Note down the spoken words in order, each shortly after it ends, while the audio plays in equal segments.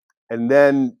and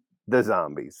then the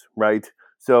zombies, right?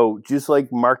 So just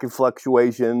like market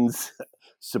fluctuations,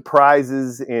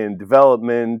 surprises in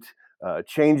development,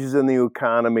 changes in the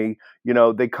economy,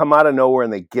 they come out of nowhere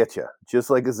and they get you,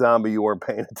 just like a zombie you weren't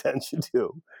paying attention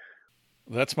to.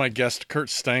 That's my guest, Kurt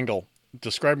Stangl,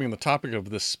 describing the topic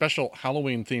of this special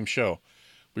Halloween themed show.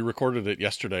 We recorded it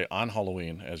yesterday on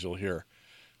Halloween, as you'll hear.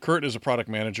 Kurt is a product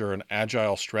manager and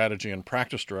agile strategy and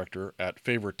practice director at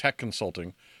Favor Tech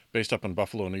Consulting, based up in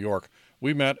Buffalo, New York.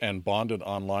 We met and bonded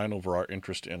online over our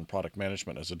interest in product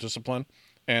management as a discipline.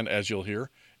 And as you'll hear,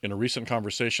 in a recent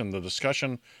conversation, the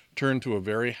discussion turned to a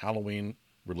very Halloween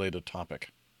related topic.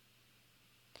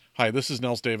 Hi, this is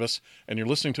Nels Davis, and you're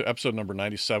listening to episode number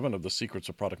 97 of the Secrets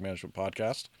of Product Management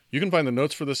podcast. You can find the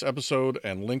notes for this episode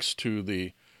and links to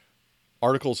the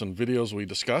articles and videos we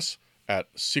discuss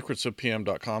at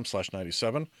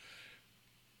secretsofpm.com/97.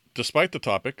 Despite the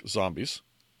topic, zombies,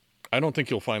 I don't think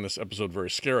you'll find this episode very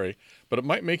scary, but it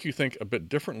might make you think a bit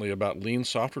differently about lean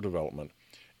software development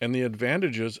and the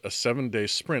advantages a 7-day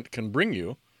sprint can bring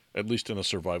you, at least in a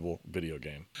survival video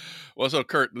game. Well, so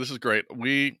Kurt, this is great.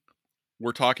 We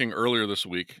were talking earlier this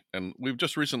week, and we've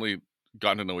just recently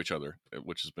gotten to know each other,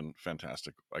 which has been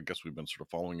fantastic. I guess we've been sort of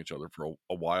following each other for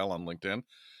a while on LinkedIn,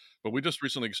 but we just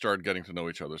recently started getting to know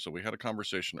each other. So we had a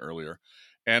conversation earlier,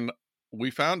 and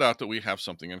we found out that we have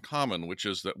something in common, which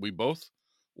is that we both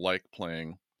like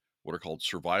playing what are called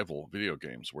survival video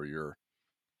games, where you're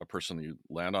a person, you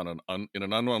land on in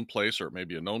an unknown place or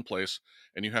maybe a known place,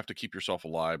 and you have to keep yourself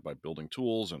alive by building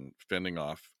tools and fending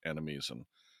off enemies and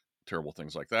terrible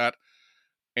things like that.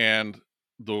 And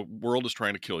the world is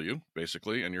trying to kill you,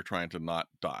 basically, and you're trying to not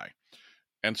die.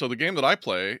 And so the game that I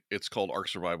play, it's called Ark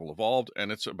Survival Evolved,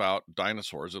 and it's about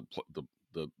dinosaurs.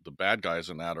 The bad guys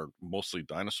in that are mostly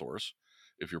dinosaurs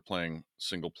if you're playing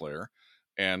single player.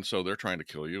 And so they're trying to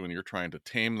kill you, and you're trying to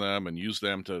tame them and use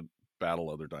them to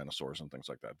battle other dinosaurs and things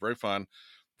like that. Very fun,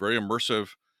 very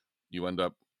immersive. You end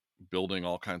up building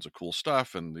all kinds of cool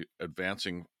stuff and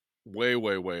advancing way,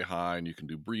 way, way high, and you can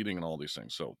do breeding and all these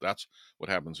things. So that's what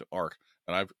happens at Ark.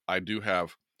 And I do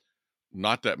have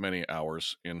not that many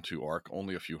hours into Ark,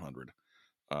 only a few hundred,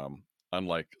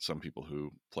 unlike some people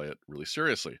who play it really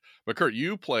seriously. But Kurt,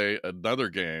 you play another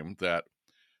game that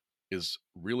is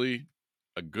really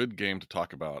a good game to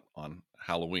talk about on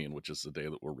Halloween, which is the day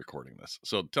that we're recording this.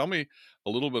 So tell me a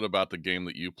little bit about the game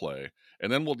that you play, and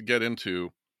then we'll get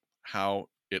into how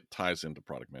it ties into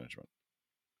product management.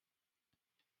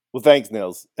 Well, thanks,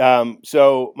 Nils.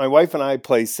 So my wife and I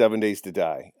play 7 Days to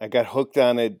Die. I got hooked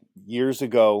on it years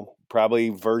ago, probably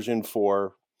version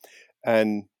 4.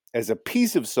 And as a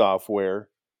piece of software,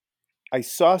 I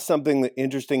saw something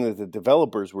interesting that the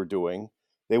developers were doing.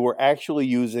 They were actually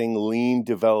using lean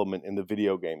development in the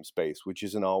video game space, which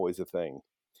isn't always a thing.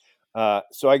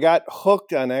 So I got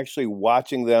hooked on actually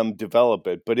watching them develop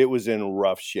it, but it was in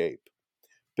rough shape.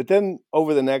 But then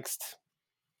over the next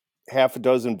half a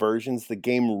dozen versions, the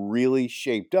game really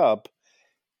shaped up,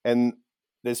 and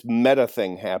this meta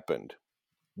thing happened.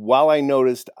 While I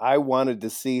noticed I wanted to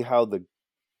see how the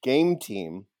game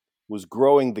team was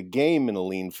growing the game in a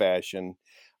lean fashion,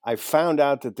 I found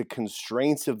out that the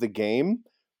constraints of the game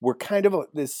were kind of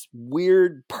this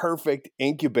weird, perfect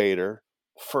incubator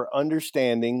for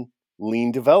understanding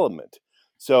lean development.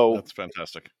 So that's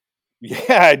fantastic.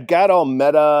 Yeah, it got all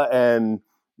meta, and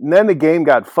then the game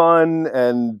got fun,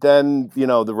 and then,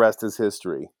 the rest is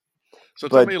history. So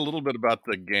tell me a little bit about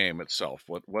the game itself.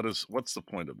 What's the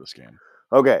point of this game?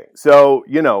 Okay, so,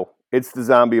 it's the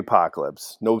zombie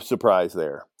apocalypse. No surprise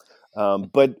there.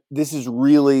 But this is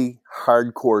really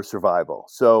hardcore survival.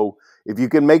 So if you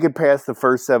can make it past the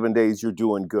first 7 days, you're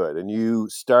doing good. And you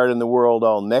start in the world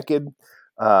all naked.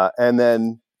 And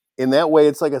then in that way,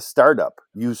 it's like a startup.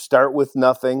 You start with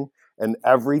nothing, and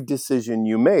every decision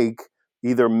you make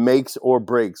either makes or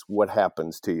breaks what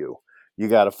happens to you. You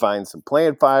got to find some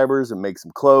plant fibers and make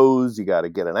some clothes. You got to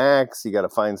get an axe. You got to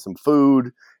find some food,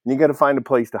 and you got to find a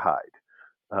place to hide.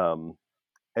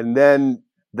 And then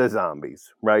the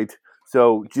zombies, right?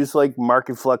 So just like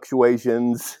market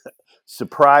fluctuations,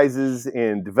 surprises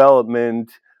in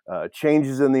development,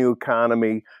 changes in the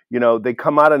economy, they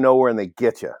come out of nowhere and they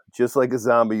get you, just like a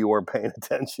zombie you weren't paying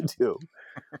attention to.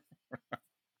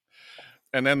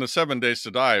 And then the 7 Days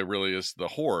to Die really is the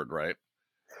horde, right?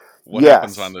 What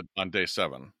Yes. happens on day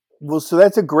 7? Well, so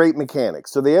that's a great mechanic.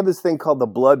 So they have this thing called the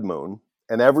blood moon,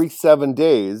 and every 7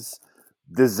 days,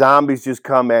 the zombies just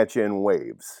come at you in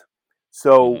waves.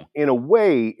 So in a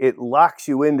way, it locks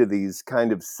you into these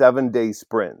kind of 7-day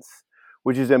sprints,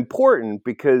 which is important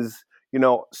because,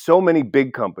 so many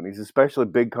big companies, especially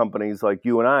big companies like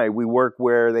you and I, we work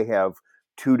where they have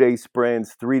 2-day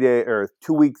sprints, 3-day or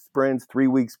 2-week sprints,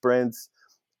 3-week sprints.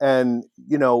 And,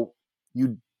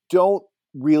 you don't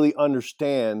really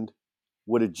understand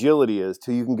what agility is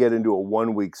till you can get into a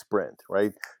 1-week sprint,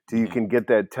 right? Till you Hmm. can get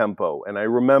that tempo. And I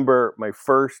remember my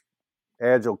first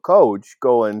agile coach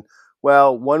going,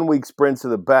 well, 1-week sprints are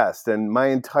the best. And my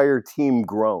entire team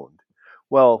groaned.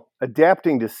 Well,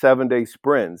 adapting to 7-day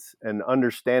sprints and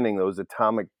understanding those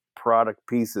atomic product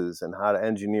pieces and how to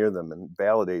engineer them and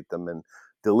validate them and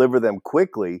deliver them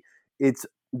quickly, it's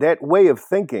that way of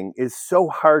thinking is so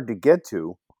hard to get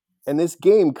to. And this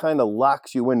game kind of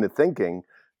locks you into thinking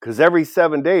because every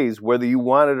 7 days, whether you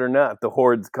want it or not, the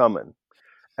horde's coming.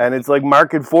 And it's like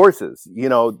market forces.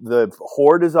 The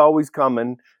horde is always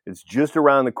coming. It's just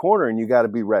around the corner, and you got to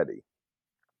be ready.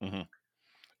 Hmm.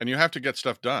 And you have to get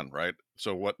stuff done, right?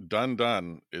 So what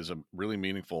done is a really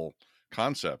meaningful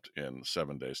concept in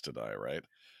 7 Days to Die, right?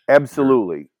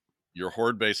 Absolutely. Your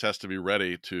horde base has to be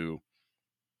ready to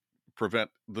prevent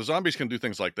the zombies. Can do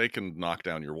things like they can knock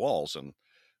down your walls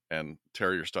and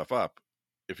tear your stuff up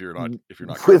if you're not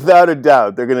careful. Without a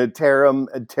doubt, they're going to tear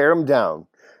them down,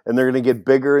 and they're going to get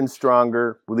bigger and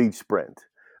stronger with each sprint.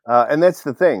 And that's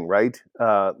the thing, right?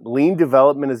 Lean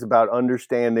development is about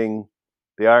understanding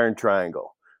the iron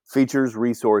triangle: features,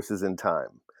 resources, and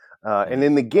time. And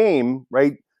in the game,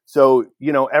 right? So,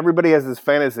 everybody has this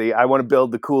fantasy: I want to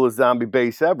build the coolest zombie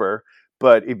base ever.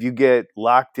 But if you get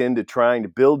locked into trying to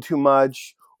build too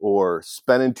much or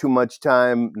spending too much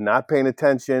time not paying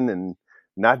attention and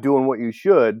not doing what you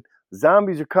should,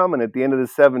 zombies are coming at the end of the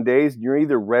 7 days, and you're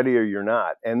either ready or you're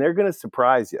not. And they're going to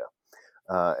surprise you.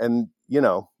 And,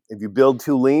 if you build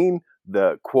too lean,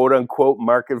 the quote unquote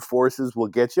market forces will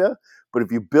get you. But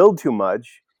if you build too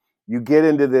much, you get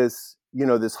into this,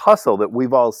 this hustle that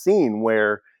we've all seen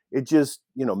where it just,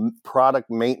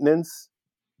 product maintenance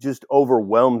just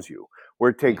overwhelms you, where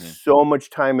it Hmm. takes so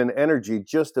much time and energy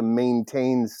just to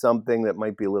maintain something that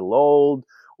might be a little old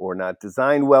or not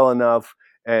designed well enough.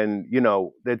 And,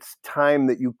 that's time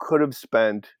that you could have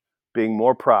spent being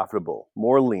more profitable,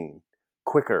 more lean,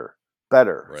 quicker,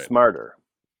 better, Right. smarter.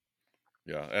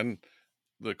 Yeah. And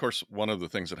of course, one of the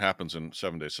things that happens in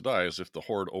 7 Days to Die is if the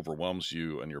horde overwhelms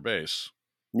you and your base,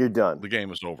 You're done. the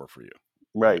game is over for you.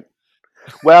 Right.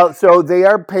 Right. Well, so they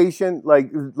are patient.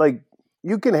 Like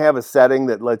you can have a setting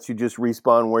that lets you just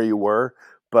respawn where you were,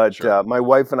 but Sure. my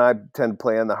wife and I tend to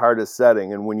play on the hardest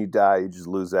setting, and when you die, you just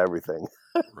lose everything.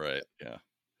 Right. Yeah.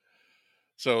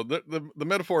 So the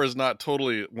metaphor is not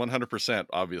totally 100%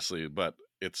 obviously, but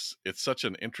it's such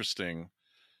an interesting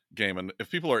game. And if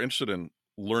people are interested in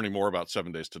learning more about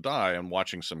 7 Days to Die and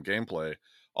watching some gameplay,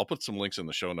 I'll put some links in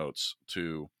the show notes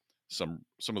to some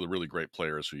of the really great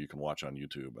players who you can watch on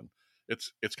YouTube. And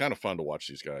it's kind of fun to watch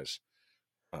these guys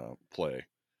play.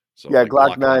 So Yeah, like Glock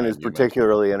Glock 9 is 9 you mentioned.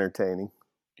 particularly entertaining.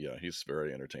 Yeah, he's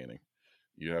very entertaining.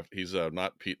 He's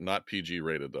not PG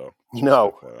rated though, just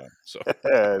No, FYI. So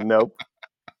nope.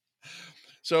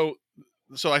 so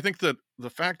so I think that the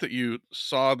fact that you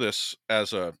saw this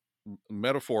as a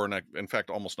metaphor, and in fact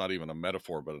almost not even a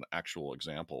metaphor but an actual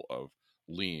example of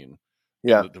lean in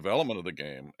Yeah. the development of the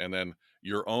game, and then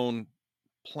your own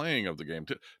playing of the game,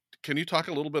 can you talk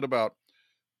a little bit about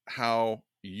how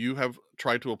you have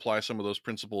tried to apply some of those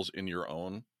principles in your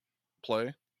own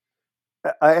play?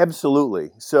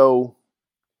 Absolutely. So,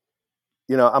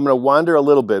 I'm going to wander a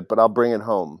little bit, but I'll bring it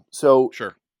home. So,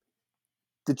 Sure.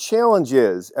 the challenge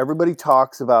is everybody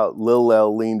talks about little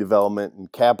L lean development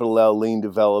and capital L lean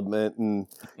development. And,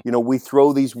 we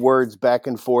throw these words back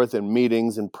and forth in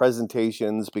meetings and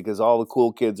presentations because all the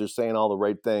cool kids are saying all the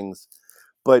right things.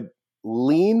 But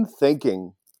lean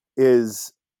thinking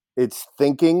it's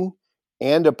thinking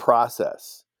and a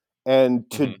process. And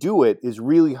to Hmm. do it is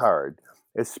really hard,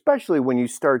 especially when you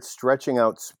start stretching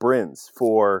out sprints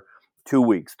for 2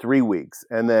 weeks, 3 weeks.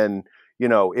 And then,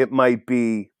 it might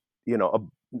be, a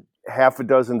half a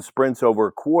dozen sprints over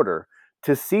a quarter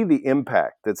to see the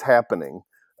impact that's happening,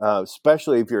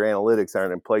 especially if your analytics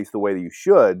aren't in place the way that you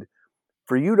should,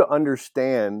 for you to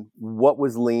understand what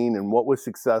was lean and what was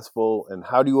successful and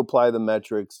how do you apply the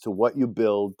metrics to what you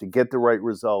build to get the right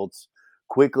results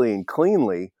quickly and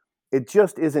cleanly. It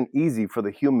just isn't easy for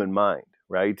the human mind,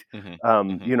 right? Hmm.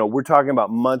 Hmm. We're talking about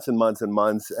months and months and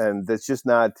months, and that's just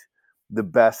not the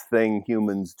best thing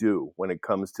humans do when it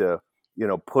comes to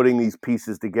putting these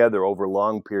pieces together over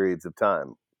long periods of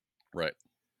time. Right.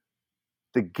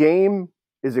 The game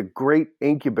is a great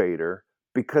incubator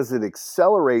because it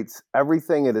accelerates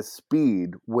everything at a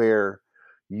speed where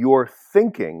your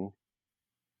thinking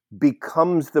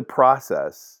becomes the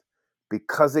process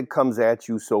because it comes at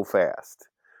you so fast.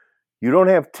 You don't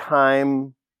have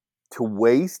time to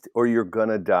waste or you're going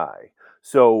to die.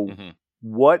 So, Mm-hmm.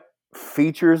 what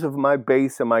features of my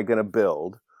base am I going to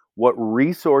build? What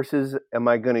resources am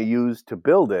I going to use to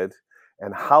build it?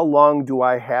 And how long do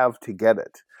I have to get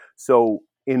it? So,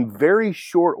 in very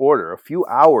short order, a few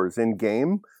hours in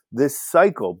game, this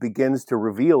cycle begins to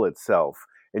reveal itself,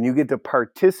 and you get to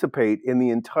participate in the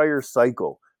entire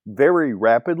cycle very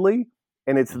rapidly.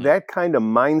 And it's Mm-hmm. that kind of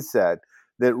mindset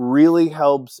that really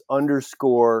helps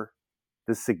underscore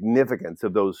the significance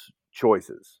of those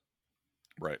choices.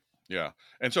 Right. Yeah.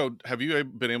 And so, have you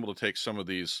been able to take some of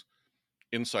these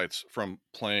insights from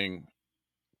playing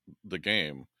the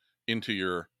game into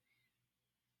your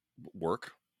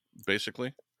work,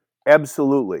 basically?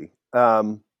 Absolutely.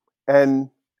 And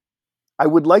I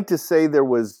would like to say there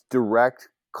was direct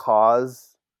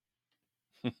cause,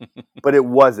 but it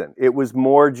wasn't. It was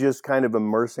more just kind of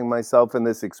immersing myself in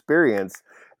this experience,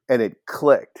 and it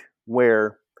clicked.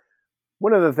 Where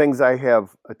one of the things I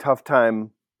have a tough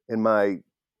time in my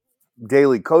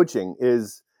daily coaching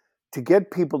is to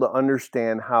get people to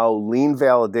understand how lean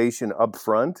validation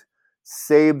upfront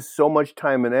saves so much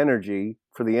time and energy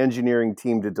for the engineering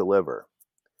team to deliver.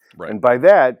 Right. And by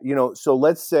that, so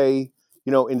let's say,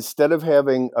 instead of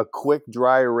having a quick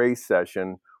dry erase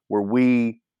session where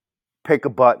we pick a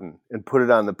button and put it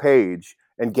on the page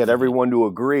and get Mm-hmm. everyone to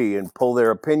agree and pull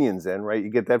their opinions in, right? You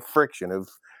get that friction of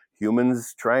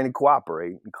humans trying to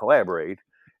cooperate and collaborate.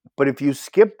 But if you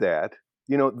skip that,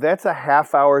 that's a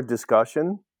half hour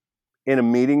discussion in a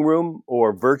meeting room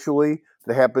or virtually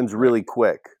that happens Right. really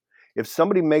quick. If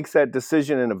somebody makes that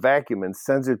decision in a vacuum and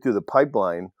sends it through the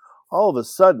pipeline, all of a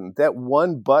sudden that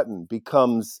one button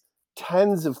becomes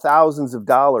tens of thousands of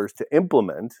dollars to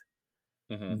implement,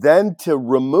 Mm-hmm. then to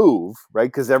remove, right?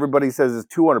 Because everybody says it's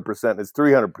 200%, it's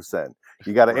 300%.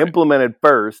 You got to Right. implement it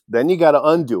first, then you got to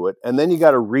undo it, and then you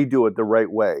got to redo it the right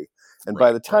way. And by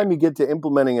Right. the Right. time you get to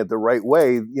implementing it the right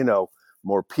way,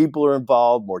 more people are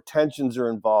involved, more tensions are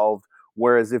involved.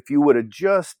 Whereas if you would have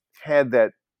just had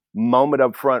that moment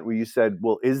up front where you said,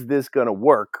 well, is this going to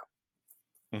work?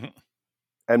 Mm-hmm.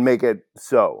 And make it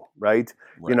so, right?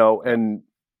 Right. Yeah. And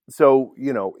so,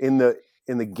 in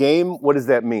the game, what does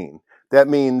that mean? That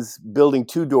means building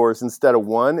two doors instead of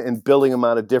one and building them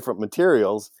out of different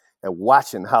materials and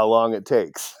watching how long it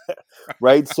takes.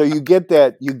 Right? So you get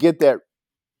that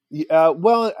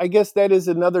well, I guess that is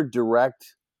another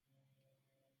direct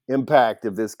impact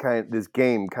of this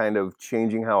game kind of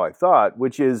changing how I thought,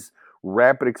 which is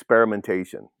rapid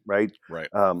experimentation, right? Right.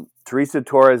 Teresa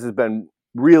Torres has been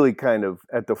really kind of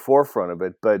at the forefront of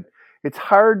it, but it's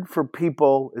hard for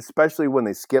people, especially when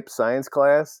they skip science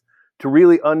class, to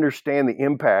really understand the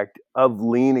impact of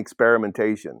lean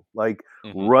experimentation. Like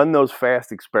Mm-hmm. run those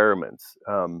fast experiments.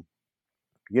 When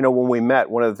we met,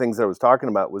 one of the things I was talking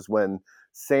about was when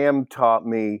Sam taught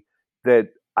me that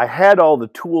I had all the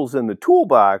tools in the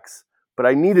toolbox, but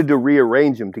I needed to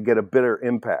rearrange them to get a better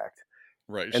impact.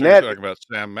 Right. So And you're that, talking about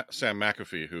Sam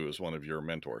McAfee, who is one of your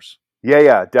mentors.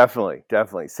 yeah, definitely,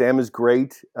 definitely. Sam is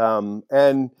great.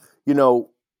 And, you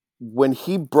know, when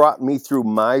he brought me through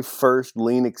my first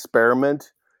lean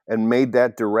experiment and made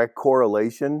that direct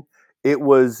correlation, it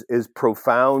was as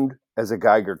profound as a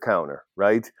Geiger counter,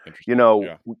 right? You Interesting.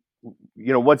 know,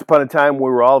 Yeah. once upon a time we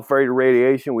were all afraid of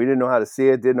radiation. We didn't know how to see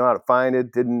it, didn't know how to find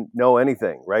it, didn't know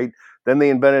anything, right? Then they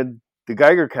invented the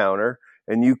Geiger counter,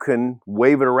 and you can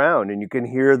wave it around, and you can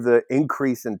hear the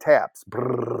increase in taps.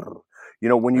 Brrr.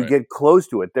 When you Right. get close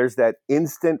to it, there's that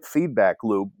instant feedback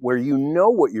loop where you know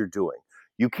what you're doing.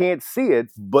 You can't see it,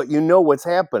 but you know what's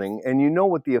happening, and you know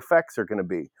what the effects are going to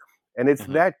be. And it's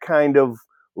Mm-hmm. that kind of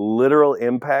literal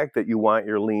impact that you want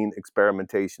your lean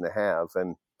experimentation to have.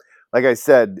 And like I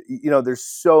said, there's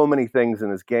so many things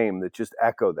in this game that just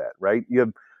echo that, right? You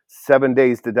have 7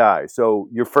 days to die. So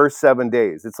your first 7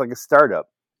 days, it's like a startup.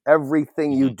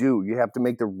 Everything you Mm-hmm. do, you have to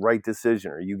make the right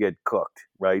decision or you get cooked,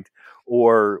 right?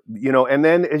 Or, and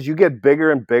then as you get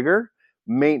bigger and bigger,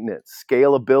 maintenance,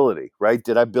 scalability, right?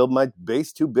 Did I build my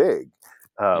base too big?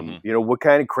 Mm-hmm. What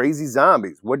kind of crazy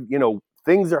zombies?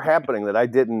 Things are happening that I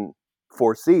didn't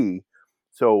foresee.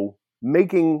 So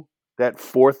making that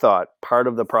forethought part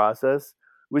of the process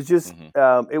was just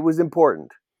Mm-hmm. it was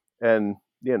important. And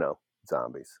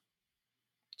zombies.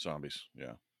 Zombies.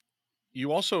 Yeah.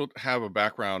 You also have a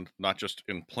background not just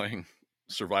in playing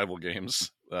survival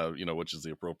games, which is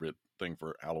the appropriate thing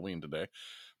for Halloween today,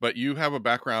 but you have a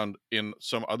background in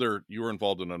some other. You were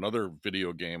involved in another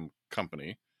video game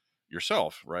company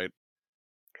yourself, right?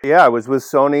 Yeah, I was with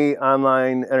Sony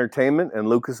Online Entertainment and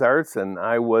LucasArts, and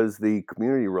I was the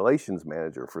community relations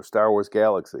manager for Star Wars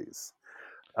Galaxies,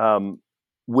 um,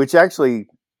 which actually,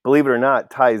 believe it or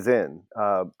not, ties in.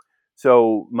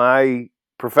 So my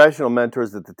professional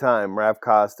mentors at the time, Raph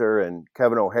Koster and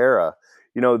Kevin O'Hara,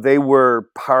 they were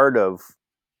part of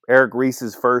Eric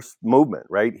Ries's first movement,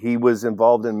 right? He was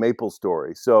involved in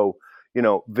MapleStory. So,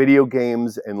 video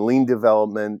games and lean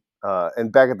development.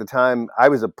 And back at the time, I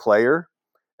was a player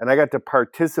and I got to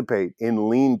participate in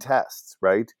lean tests,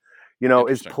 right? As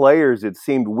Interesting. players, it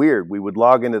seemed weird. We would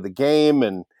log into the game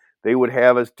and they would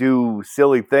have us do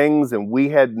silly things, and we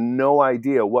had no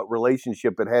idea what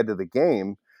relationship it had to the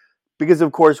game because,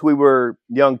 of course, we were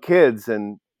young kids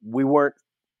and we weren't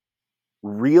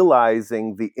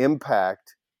realizing the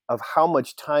impact of how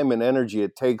much time and energy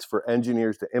it takes for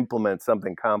engineers to implement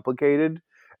something complicated.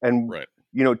 And Right.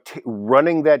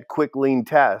 running that quick lean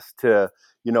test to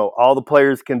all the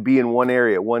players can be in one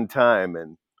area at one time,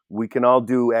 and we can all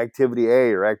do activity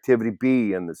A or activity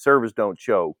B, and the servers don't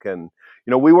choke. And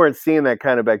we weren't seeing that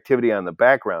kind of activity on the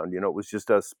background. It was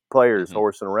just us players Hmm.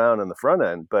 horsing around on the front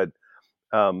end. But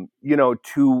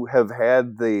to have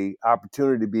had the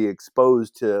opportunity to be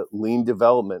exposed to lean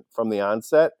development from the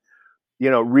onset,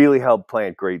 really helped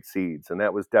plant great seeds. And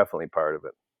that was definitely part of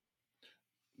it.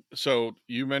 So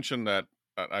you mentioned that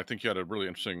I think you had a really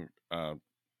interesting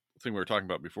thing we were talking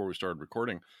about before we started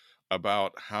recording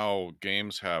about how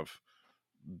games have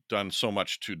done so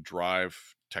much to drive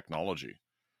technology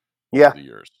over Yeah, the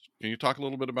years. Can you talk a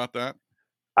little bit about that?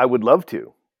 I would love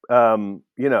to. Um,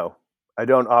 you know, I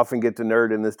don't often get to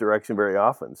nerd in this direction very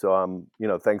often. So,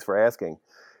 thanks for asking.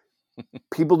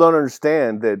 People don't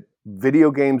understand that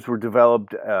video games were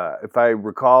developed, if I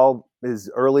recall, as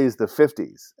early as the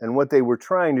 50s. And what they were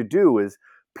trying to do is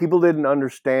people didn't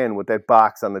understand what that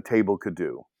box on the table could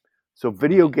do. So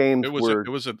video Hmm. It games was were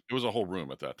it was a whole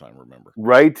room at that time. Remember,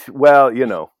 right. Well, it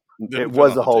didn't fit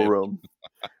was on a the whole table. room,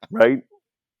 right?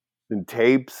 And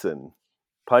tapes and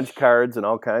punch cards and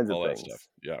all kinds of All that stuff. things,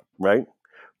 Yeah. right?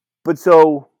 But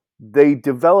so they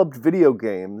developed video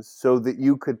games so that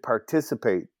you could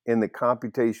participate in the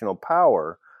computational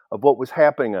power of what was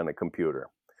happening on a computer.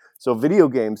 So video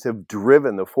games have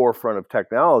driven the forefront of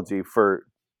technology for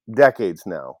decades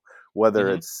now, whether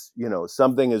Hmm. it's,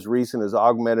 something as recent as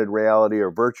augmented reality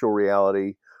or virtual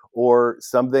reality, or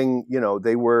something,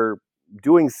 they were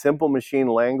doing simple machine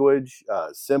language,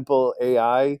 simple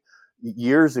AI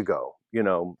years ago.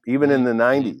 Even in Hmm. the Hmm.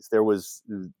 90s, there was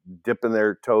dipping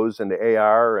their toes into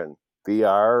AR and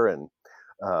VR, and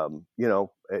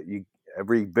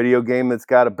every video game that's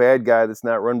got a bad guy that's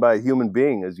not run by a human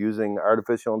being is using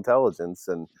artificial intelligence,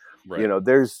 and Right.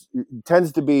 there's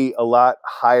tends to be a lot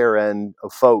higher end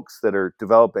of folks that are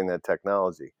developing that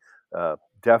technology.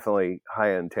 Definitely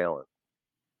high end talent.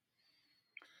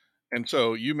 And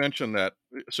so you mentioned that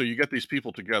so you get these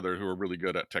people together who are really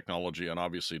good at technology and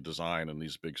obviously design in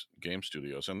these big game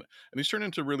studios, and these turn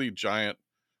into really giant.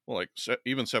 Well, like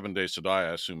even 7 Days to Die,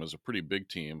 I assume, is a pretty big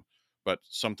team, but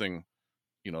something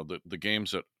the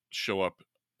games that show up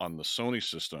on the Sony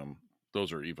system,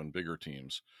 those are even bigger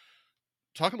teams.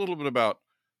 Talk a little bit about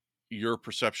your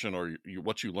perception or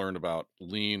what you learned about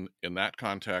lean in that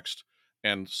context,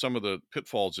 and some of the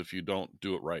pitfalls if you don't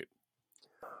do it right.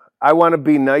 I want to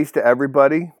be nice to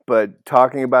everybody, but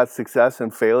talking about success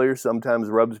and failure sometimes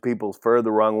rubs people's fur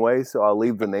the wrong way, so I'll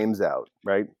leave the names out,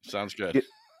 right? Sounds good. You,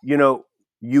 you know,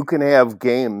 you can have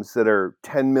games that are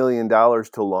 $10 million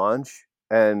to launch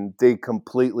and they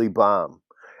completely bomb.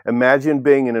 Imagine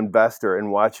being an investor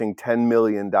and watching $10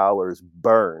 million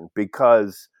burn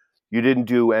because you didn't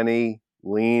do any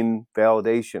lean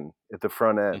validation at the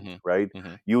front end, Hmm. right?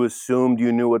 Hmm. You assumed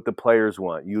you knew what the players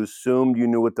want. You assumed you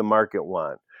knew what the market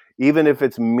want, even if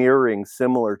it's mirroring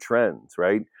similar trends,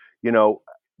 right? You know,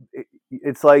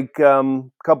 it's like a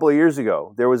couple of years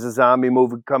ago, there was a zombie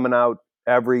movie coming out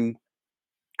every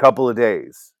couple of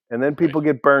days, and then Right. people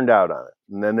get burned out on it,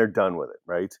 and then they're done with it,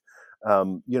 right?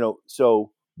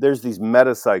 So there's these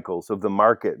meta cycles of the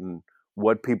market and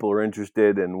what people are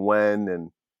interested in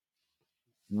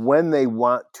when they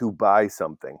want to buy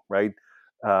something, right?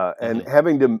 And Hmm.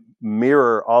 having to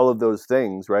mirror all of those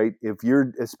things, right?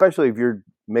 Especially if you're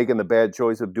making the bad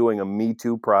choice of doing a Me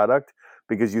Too product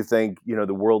because you think,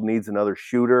 the world needs another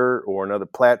shooter or another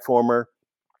platformer,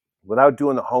 without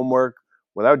doing the homework,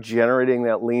 without generating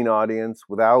that lean audience,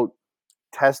 without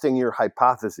testing your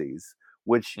hypotheses,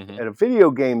 which Hmm. at a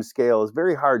video game scale is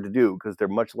very hard to do because they're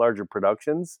much larger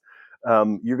productions.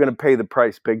 You're going to pay the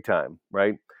price big time,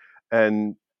 right?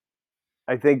 And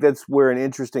I think that's where an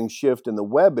interesting shift in the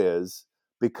web is,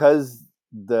 because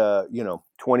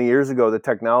 20 years ago the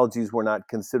technologies were not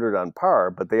considered on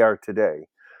par, but they are today.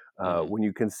 Hmm. When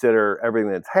you consider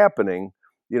everything that's happening,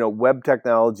 web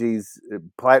technologies,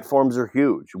 platforms are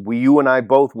huge. You and I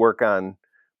both work on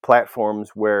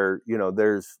platforms where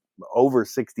there's over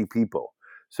 60 people.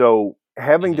 So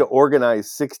having to Mhm.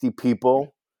 organize 60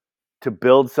 people to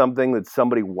build something that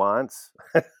somebody wants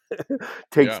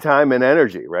takes Yeah. time and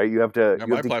energy, right? Yeah, You have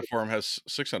my to platform has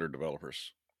 600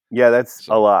 developers. Yeah, that's a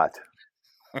So, lot.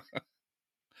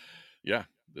 yeah,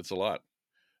 it's a lot.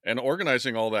 And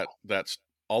organizing all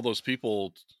all those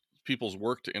people's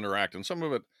work to interact, and some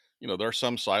of it, there are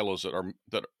some silos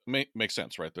that make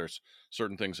sense, right? There's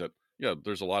certain things that, yeah,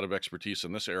 there's a lot of expertise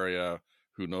in this area,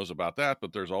 who knows about that,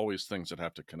 but there's always things that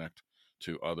have to connect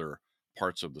to other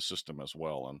parts of the system as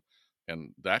well,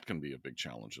 and that can be a big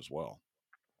challenge as well.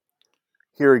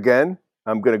 Here again,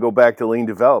 I'm going to go back to lean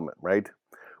development, right?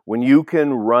 When you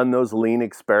can run those lean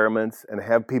experiments and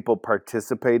have people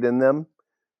participate in them,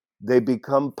 they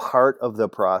become part of the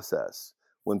process.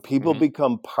 When people Hmm.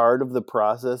 become part of the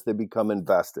process, they become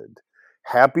invested.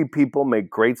 Happy people make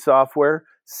great software,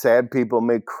 sad people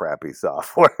make crappy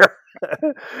software.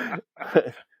 It's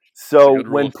a So good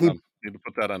rule when of thumb. people, Need to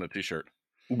put that on a t-shirt.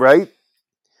 right?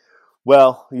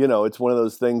 Well, it's one of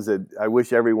those things that I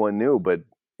wish everyone knew, but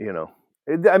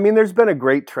I mean, there's been a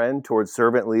great trend towards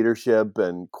servant leadership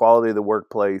and quality of the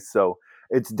workplace. So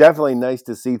it's definitely nice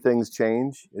to see things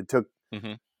change. It took,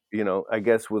 Hmm. I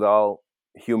guess with all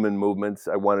human movements,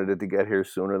 I wanted it to get here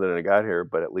sooner than it got here,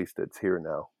 but at least it's here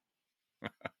now.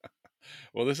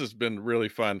 Well, this has been really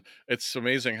fun. It's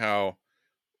amazing how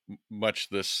much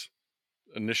this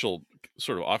initial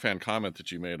sort of offhand comment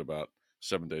that you made about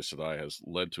 7 Days to Die has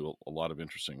led to a lot of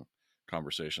interesting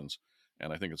conversations.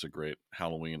 And I think it's a great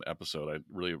Halloween episode. I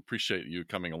really appreciate you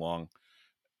coming along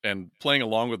and playing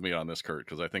along with me on this, Kurt,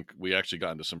 because I think we actually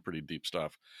got into some pretty deep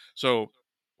stuff. So,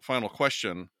 final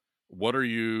question: what are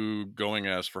you going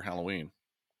as for Halloween?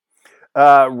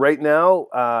 Right now,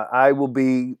 I will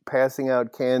be passing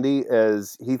out candy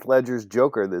as Heath Ledger's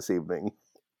Joker this evening.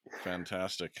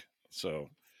 Fantastic. So,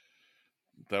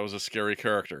 that was a scary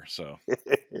character. So,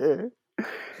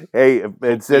 Hey,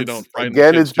 hopefully, you don't frighten the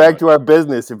it's kids too back much. to our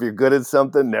business. If you're good at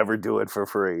something, never do it for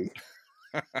free.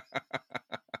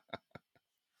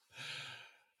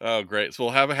 Oh, great. So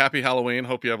we'll have a happy Halloween.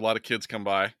 Hope you have a lot of kids come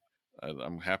by.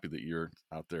 I'm happy that you're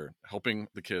out there helping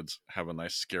the kids have a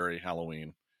nice, scary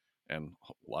Halloween and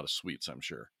a lot of sweets, I'm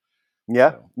sure.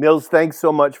 Yeah, So Nils, thanks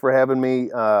so much for having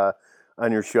me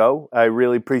on your show. I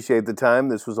really appreciate the time.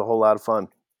 This was a whole lot of fun.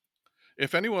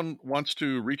 if anyone wants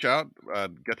to reach out,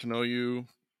 get to know you,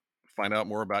 find out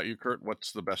more about you, Kurt,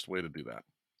 what's the best way to do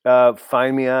that?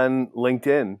 Find me on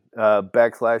LinkedIn /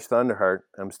 Thunderheart.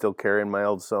 I'm still carrying my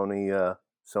old Sony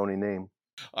name.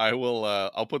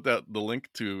 I'll put the link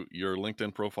to your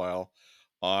LinkedIn profile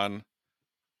on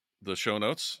the show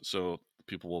notes. So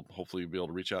people will hopefully be able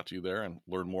to reach out to you there and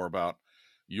learn more about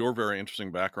your very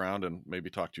interesting background and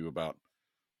maybe talk to you about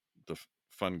the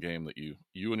fun game that you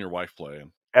and your wife play.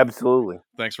 And Absolutely.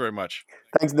 thanks very much.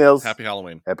 Thanks, Nils. Happy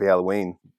Halloween. Happy Halloween.